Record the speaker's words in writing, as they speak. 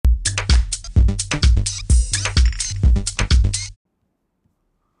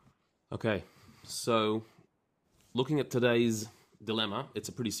Okay, so looking at today's dilemma, it's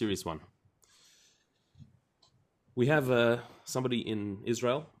a pretty serious one. We have somebody in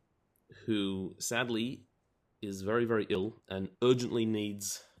Israel who sadly is very, very ill and urgently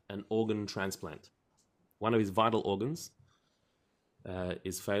needs an organ transplant. One of his vital organs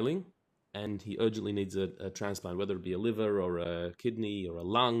is failing, and he urgently needs a transplant, whether it be a liver or a kidney or a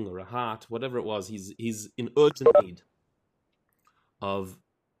lung or a heart, whatever it was. He's in urgent need of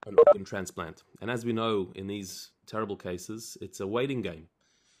an organ transplant. And as we know, in these terrible cases, it's a waiting game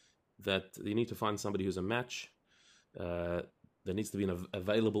that you need to find somebody who's a match. There needs to be an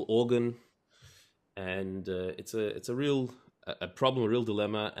available organ, and it's a real problem, a real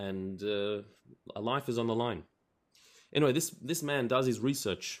dilemma, and a life is on the line. Anyway, this man does his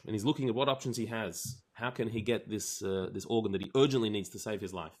research and he's looking at what options he has. How can he get this organ that he urgently needs to save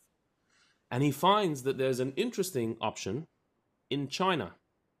his life? And he finds that there's an interesting option in China.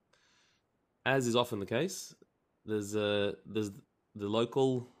 As is often the case, there's the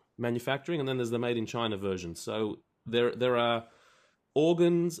local manufacturing, and then there's the made in China version. So there are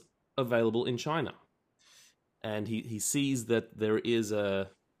organs available in China, and he sees that there is the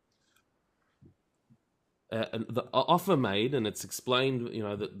offer made, and it's explained,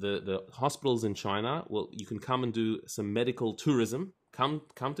 that the hospitals in China, well, you can come and do some medical tourism, come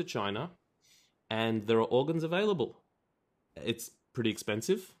to China, and there are organs available. It's pretty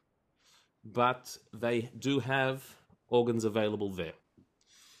expensive, but they do have organs available there.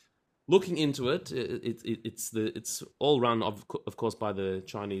 Looking into it, it's all run of course by the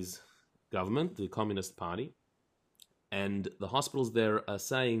Chinese government, the Communist Party, and the hospitals there are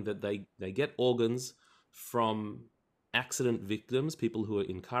saying that they get organs from accident victims, people who are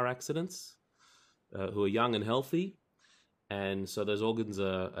in car accidents, who are young and healthy, and so those organs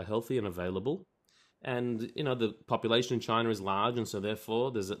are healthy and available. And the population in China is large, and so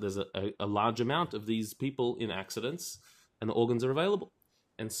therefore there's a large amount of these people in accidents, and the organs are available.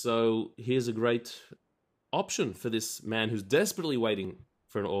 And so here's a great option for this man who's desperately waiting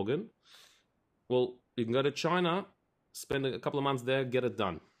for an organ. Well, you can go to China, spend a couple of months there, get it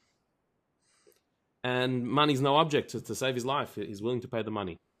done. And money's no object to save his life. He's willing to pay the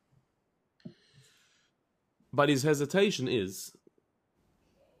money. But his hesitation is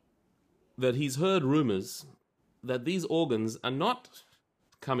that he's heard rumors that these organs are not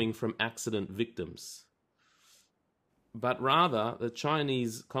coming from accident victims, but rather the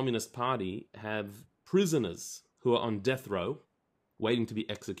Chinese Communist Party have prisoners who are on death row waiting to be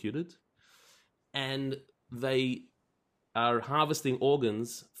executed, and they are harvesting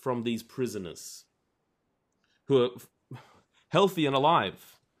organs from these prisoners who are healthy and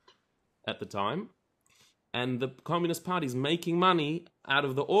alive at the time, and the Communist Party is making money out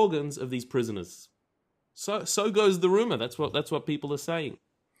of the organs of these prisoners. So goes the rumor. That's what people are saying.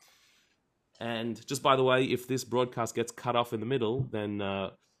 And just by the way, if this broadcast gets cut off in the middle, then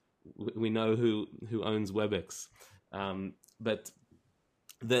we know who owns WebEx. But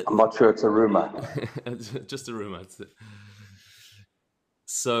I'm not sure it's a rumor. It's just a rumor.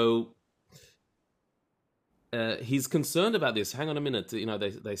 So he's concerned about this. Hang on a minute.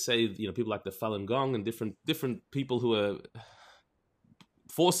 They say people like the Falun Gong and different people who are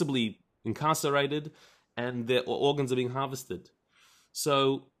forcibly incarcerated, and their organs are being harvested.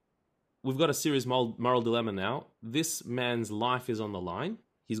 So we've got a serious moral dilemma now. This man's life is on the line.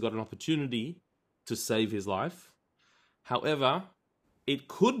 He's got an opportunity to save his life. However, it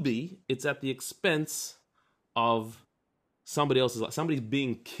could be it's at the expense of somebody else's life. Somebody's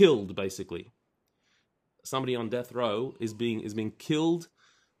being killed, basically. Somebody on death row is being killed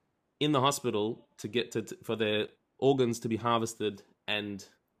in the hospital to get for their organs to be harvested, and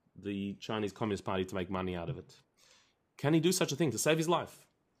the Chinese Communist Party to make money out of it. Can he do such a thing to save his life?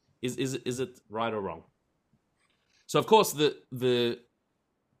 Is it right or wrong? So of course the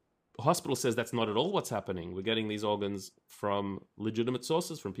hospital says that's not at all what's happening. We're getting these organs from legitimate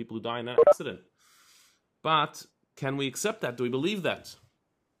sources, from people who die in an accident. But can we accept that? Do we believe that?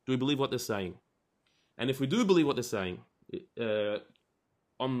 Do we believe what they're saying? And if we do believe what they're saying,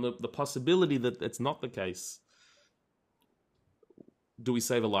 on the possibility that it's not the case, do we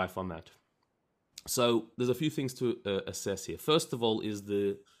save a life on that? So there's a few things to assess here. First of all is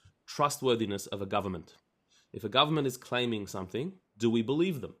the trustworthiness of a government. If a government is claiming something, do we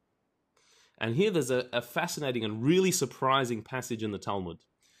believe them? And here there's a fascinating and really surprising passage in the Talmud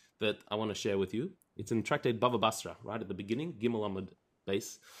that I want to share with you. It's in Tractate Bava Basra, right at the beginning, Gimel Amud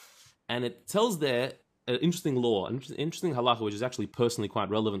base. And it tells there an interesting law, an interesting halacha, which is actually personally quite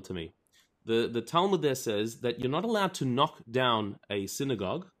relevant to me. The Talmud there says that you're not allowed to knock down a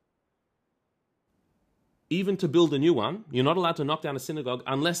synagogue even to build a new one, you're not allowed to knock down a synagogue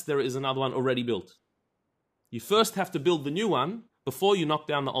unless there is another one already built. You first have to build the new one before you knock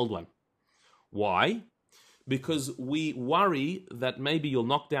down the old one. Why? Because we worry that maybe you'll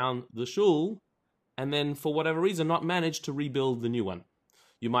knock down the shul and then for whatever reason not manage to rebuild the new one.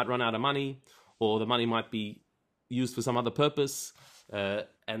 You might run out of money, or the money might be used for some other purpose.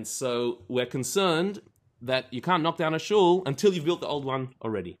 And so we're concerned that you can't knock down a shul until you've built the old one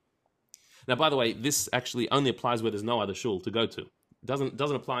already. Now, by the way, this actually only applies where there's no other shul to go to. It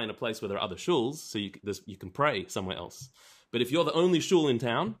doesn't apply in a place where there are other shuls, so you can pray somewhere else. But if you're the only shul in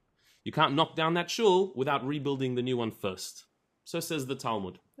town, you can't knock down that shul without rebuilding the new one first. So says the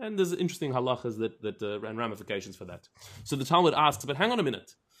Talmud. And there's interesting halachas and ramifications for that. So the Talmud asks, but hang on a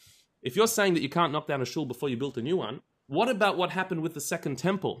minute. If you're saying that you can't knock down a shul before you built a new one, what about what happened with the second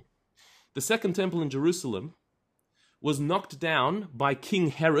temple? The second temple in Jerusalem was knocked down by King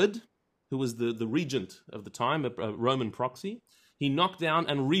Herod, who was the regent of the time, a Roman proxy. He knocked down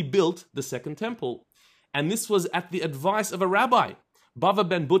and rebuilt the second temple. And this was at the advice of a rabbi. Bava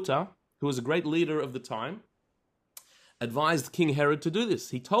ben Butta, who was a great leader of the time, advised King Herod to do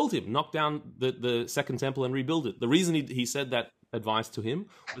this. He told him, knock down the second temple and rebuild it. The reason he said that advice to him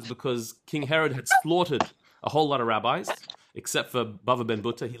was because King Herod had slaughtered a whole lot of rabbis, except for Bava ben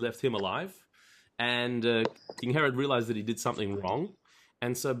Butta. He left him alive. And King Herod realized that he did something wrong.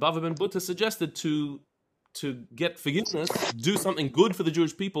 And so Bava ben Butta suggested to get forgiveness, do something good for the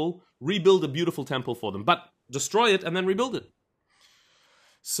Jewish people, rebuild a beautiful temple for them, but destroy it and then rebuild it.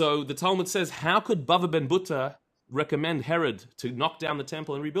 So the Talmud says, how could Bava ben Butta recommend Herod to knock down the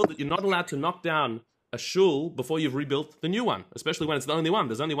temple and rebuild it? You're not allowed to knock down a shul before you've rebuilt the new one, especially when it's the only one.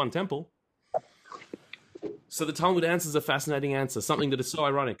 There's only one temple. So the Talmud answers a fascinating answer, something that is so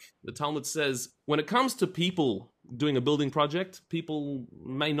ironic. The Talmud says, when it comes to people doing a building project, people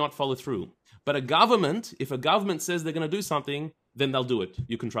may not follow through. But a government, if a government says they're going to do something, then they'll do it.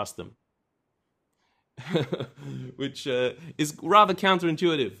 You can trust them. Which is rather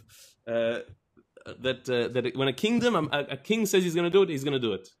counterintuitive. That when a king says he's going to do it, he's going to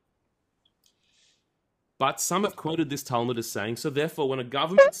do it. But some have quoted this Talmud as saying, so therefore, when a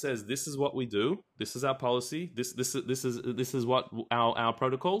government says this is what we do, this is our policy, this is what our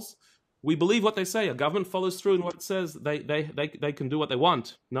protocols, we believe what they say. A government follows through in what it says. They can do what they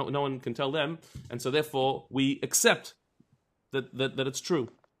want. No one can tell them, and so therefore we accept that it's true.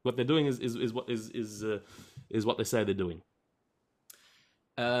 What they're doing is what they say they're doing.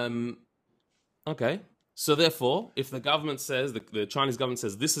 Okay. So therefore, if the government says, the Chinese government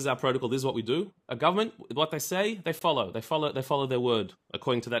says, this is our protocol, this is what we do, a government, what they say, they follow. They follow their word,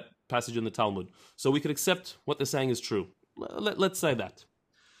 according to that passage in the Talmud. So we could accept what they're saying is true. Let's say that.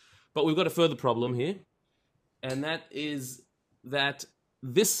 But we've got a further problem here, and that is that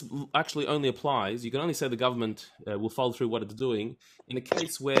this actually only applies, you can only say the government will follow through what it's doing in a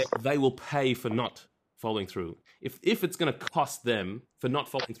case where they will pay for not following through. If it's going to cost them for not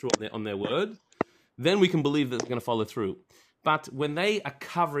following through on their word, then we can believe that they're going to follow through. But when they are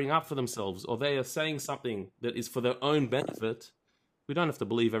covering up for themselves, or they are saying something that is for their own benefit, we don't have to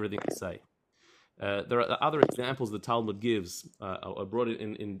believe everything they say. There are other examples the Talmud gives, or brought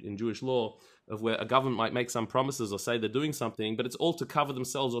in Jewish law, of where a government might make some promises or say they're doing something, but it's all to cover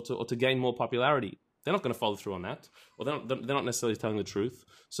themselves or to gain more popularity. They're not going to follow through on that, or they're not necessarily telling the truth.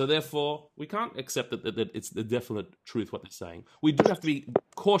 So therefore, we can't accept that it's the definite truth what they're saying. We do have to be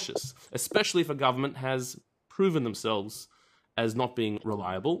cautious, especially if a government has proven themselves as not being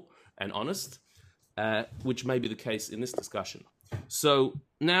reliable and honest, which may be the case in this discussion. So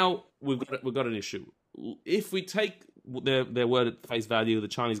now we've got an issue. If we take their word at face value, the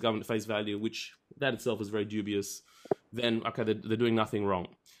Chinese government at face value, which that itself is very dubious, then okay, they're doing nothing wrong.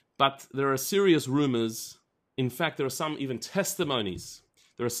 But there are serious rumors. In fact, there are some even testimonies.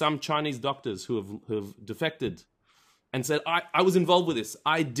 There are some Chinese doctors who have defected and said, I was involved with this.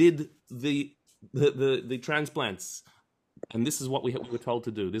 I did the transplants. And this is what we were told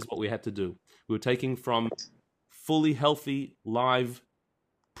to do. This is what we had to do. We were taking from fully healthy, live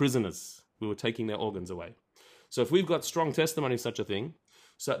prisoners. We were taking their organs away. So if we've got strong testimony of such a thing,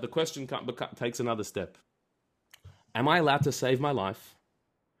 so the question takes another step. Am I allowed to save my life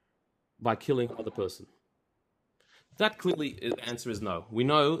by killing another person? That clearly, the answer is no. We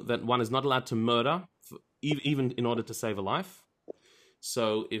know that one is not allowed to murder, even in order to save a life.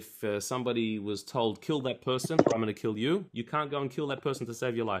 So if somebody was told, kill that person, or I'm going to kill you, you can't go and kill that person to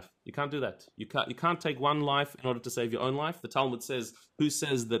save your life. You can't do that. You can't take one life in order to save your own life. The Talmud says, who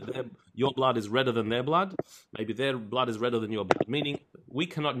says that your blood is redder than their blood? Maybe their blood is redder than your blood. Meaning, we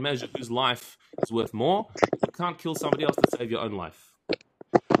cannot measure whose life is worth more. You can't kill somebody else to save your own life.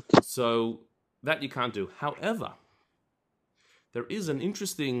 So That you can't do. However, there is an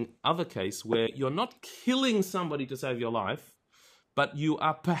interesting other case where you're not killing somebody to save your life, but you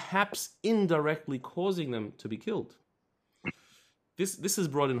are perhaps indirectly causing them to be killed. This is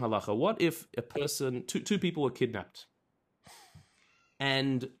brought in halacha. What if a person, two people were kidnapped,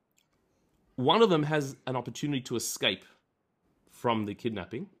 and one of them has an opportunity to escape from the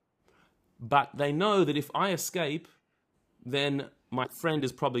kidnapping, but they know that if I escape, then my friend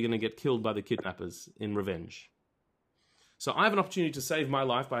is probably going to get killed by the kidnappers in revenge. So I have an opportunity to save my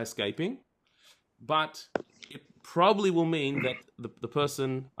life by escaping, but it probably will mean that the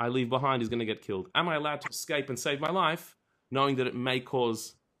person I leave behind is going to get killed. Am I allowed to escape and save my life, knowing that it may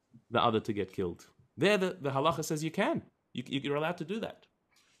cause the other to get killed? There, the halacha says you can. You're allowed to do that.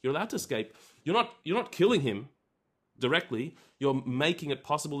 You're allowed to escape. You're not killing him directly. You're making it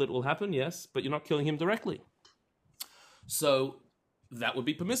possible that it will happen, yes, but you're not killing him directly. So that would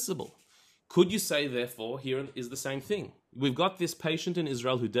be permissible. Could you say, therefore, here is the same thing? We've got this patient in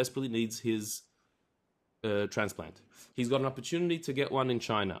Israel who desperately needs his transplant. He's got an opportunity to get one in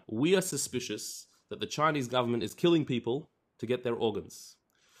China. We are suspicious that the Chinese government is killing people to get their organs.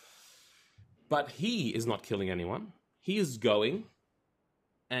 But he is not killing anyone. He is going,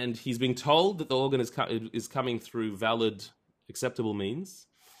 and he's being told that the organ is coming through valid, acceptable means.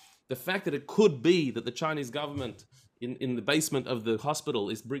 The fact that it could be that the Chinese government in the basement of the hospital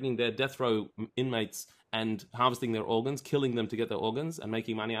is bringing their death row inmates and harvesting their organs, killing them to get their organs and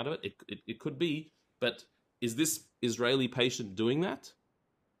making money out of it. It could be, but is this Israeli patient doing that?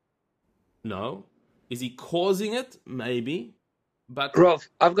 No. Is he causing it? Maybe, but Rav,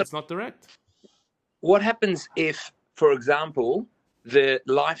 it's not direct. What happens if, for example, the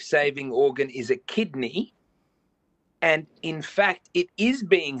life-saving organ is a kidney, and in fact it is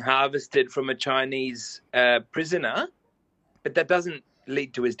being harvested from a Chinese prisoner, but that doesn't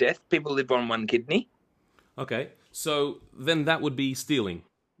lead to his death? People live on one kidney. Okay, so then that would be stealing.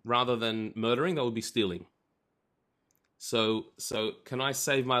 Rather than murdering, that would be stealing. So can I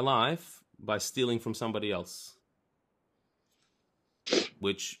save my life by stealing from somebody else?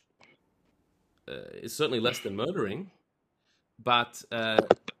 Which is certainly less than murdering. But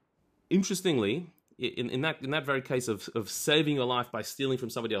interestingly, in that very case of saving your life by stealing from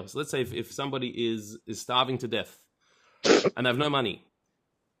somebody else, let's say if somebody is starving to death and they have no money,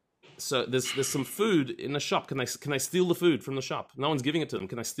 so there's some food in the shop. Can I steal the food from the shop? No one's giving it to them.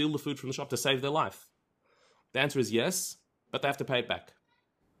 Can I steal the food from the shop to save their life? The answer is yes, but they have to pay it back.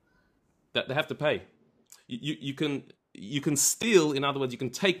 That they have to pay. You can steal, in other words, you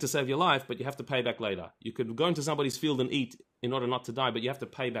can take to save your life, but you have to pay back later. You could go into somebody's field and eat in order not to die, but you have to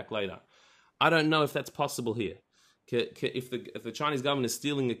pay back later. I don't know if that's possible here. If the Chinese government is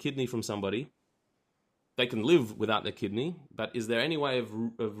stealing a kidney from somebody, they can live without their kidney, but is there any way of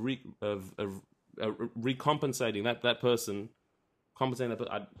recompensating that person? Compensating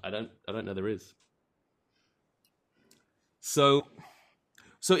that? I don't know there is. So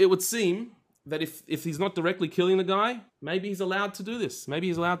it would seem that if he's not directly killing the guy, maybe he's allowed to do this. Maybe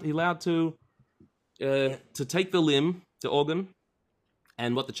he's allowed to take the limb, the organ,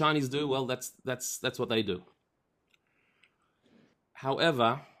 and what the Chinese do, well, that's what they do.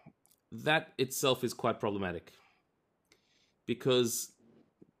 However, that itself is quite problematic, because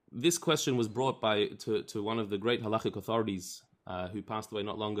this question was brought to one of the great halachic authorities who passed away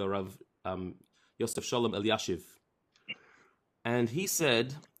not long ago, Rav Yosef Sholem Eliashiv, and he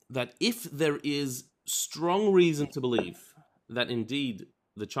said that if there is strong reason to believe that indeed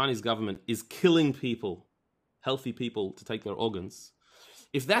the Chinese government is killing people, healthy people, to take their organs,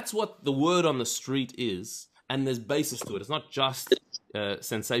 if that's what the word on the street is, and there's basis to it, it's not just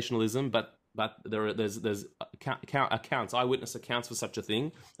sensationalism, but there's accounts, eyewitness accounts for such a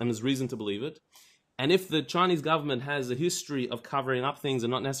thing, and there's reason to believe it. And if the Chinese government has a history of covering up things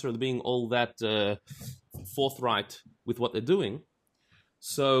and not necessarily being all that forthright with what they're doing,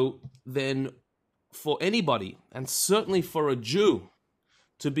 so then for anybody, and certainly for a Jew,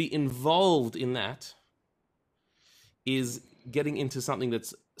 to be involved in that is getting into something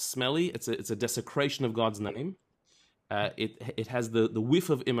that's smelly. It's a desecration of God's name. It has the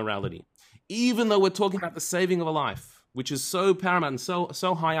whiff of immorality. Even though we're talking about the saving of a life, which is so paramount and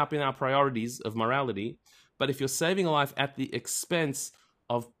so high up in our priorities of morality, but if you're saving a life at the expense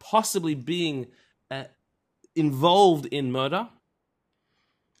of possibly being involved in murder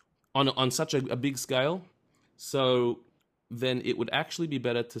on such a big scale, so then it would actually be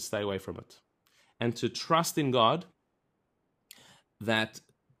better to stay away from it and to trust in God that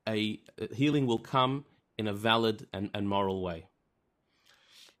a healing will come in a valid and moral way.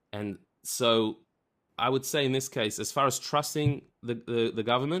 And so I would say in this case, as far as trusting the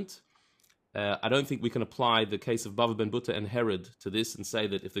government, I don't think we can apply the case of Bava ben Buta and Herod to this and say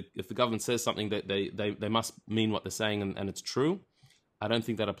that if the government says something, that they must mean what they're saying and it's true. I don't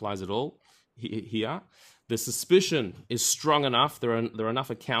think that applies at all here. The suspicion is strong enough. There are enough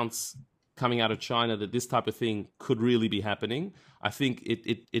accounts coming out of China that this type of thing could really be happening. I think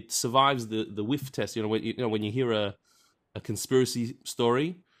it survives the whiff test. When you hear a conspiracy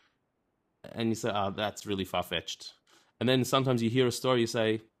story and you say, "Oh, that's really far fetched," and then sometimes you hear a story, you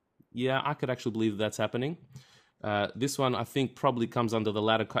say, "Yeah, I could actually believe that's happening." This one, I think, probably comes under the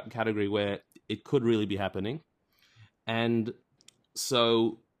latter category where it could really be happening, and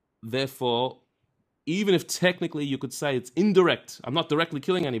so therefore, even if technically you could say it's indirect, I'm not directly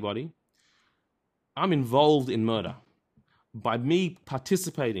killing anybody, I'm involved in murder. By me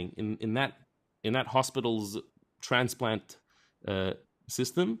participating in that hospital's transplant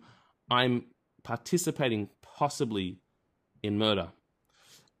system, I'm participating possibly in murder,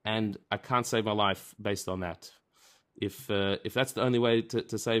 and I can't save my life based on that. If that's the only way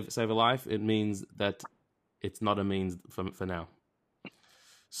to save a life, it means that it's not a means for now.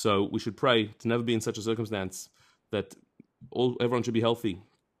 So we should pray to never be in such a circumstance, that everyone should be healthy.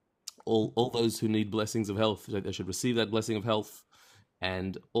 All those who need blessings of health, they should receive that blessing of health,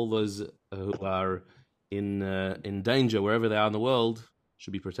 and all those who are in danger wherever they are in the world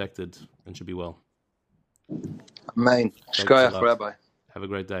should be protected and should be well. Amen. Shkoyach, Rabbi. Have a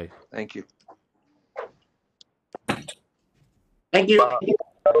great day. Thank you. Thank you.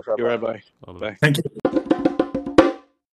 Thank you, Rabbi. Bye-bye. Thank you.